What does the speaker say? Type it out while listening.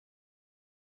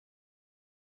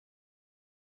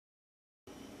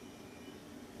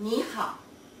你好.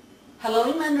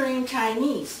 Hello in Mandarin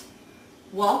Chinese.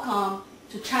 Welcome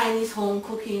to Chinese Home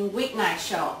Cooking Weeknight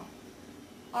Show.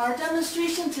 Our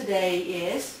demonstration today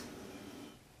is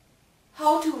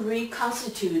how to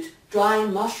reconstitute dry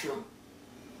mushroom.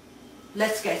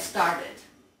 Let's get started.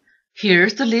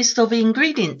 Here's the list of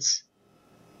ingredients.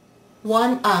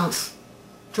 1 ounce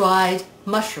dried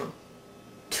mushroom,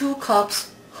 2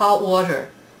 cups hot water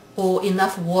or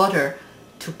enough water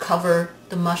to cover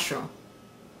the mushroom.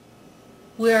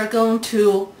 We are going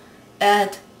to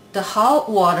add the hot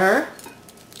water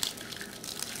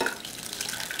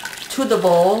to the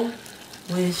bowl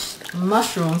with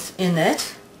mushrooms in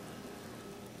it,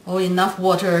 or enough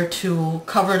water to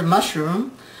cover the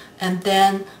mushroom, and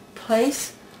then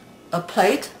place a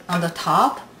plate on the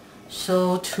top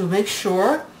so to make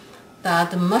sure that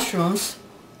the mushrooms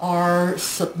are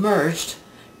submerged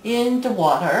in the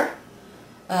water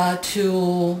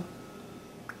to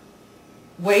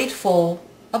wait for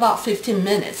about 15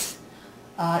 minutes.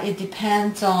 It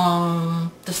depends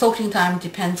on, the soaking time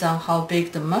depends on how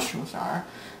big the mushrooms are,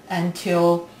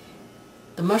 until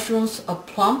the mushrooms are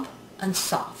plump and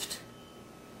soft.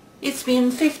 It's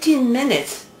been 15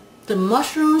 minutes. The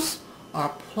mushrooms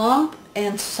are plump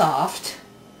and soft.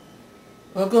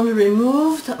 We're going to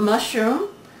remove the mushroom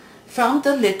from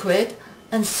the liquid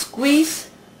and squeeze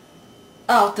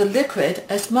out the liquid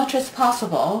as much as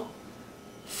possible.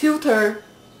 Filter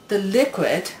the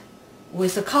liquid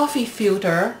with a coffee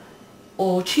filter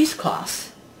or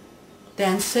cheesecloth.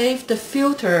 Then save the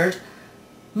filtered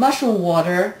mushroom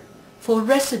water for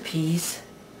recipes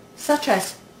such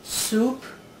as soup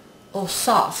or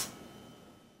sauce.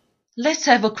 Let's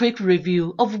have a quick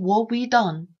review of what we've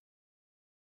done.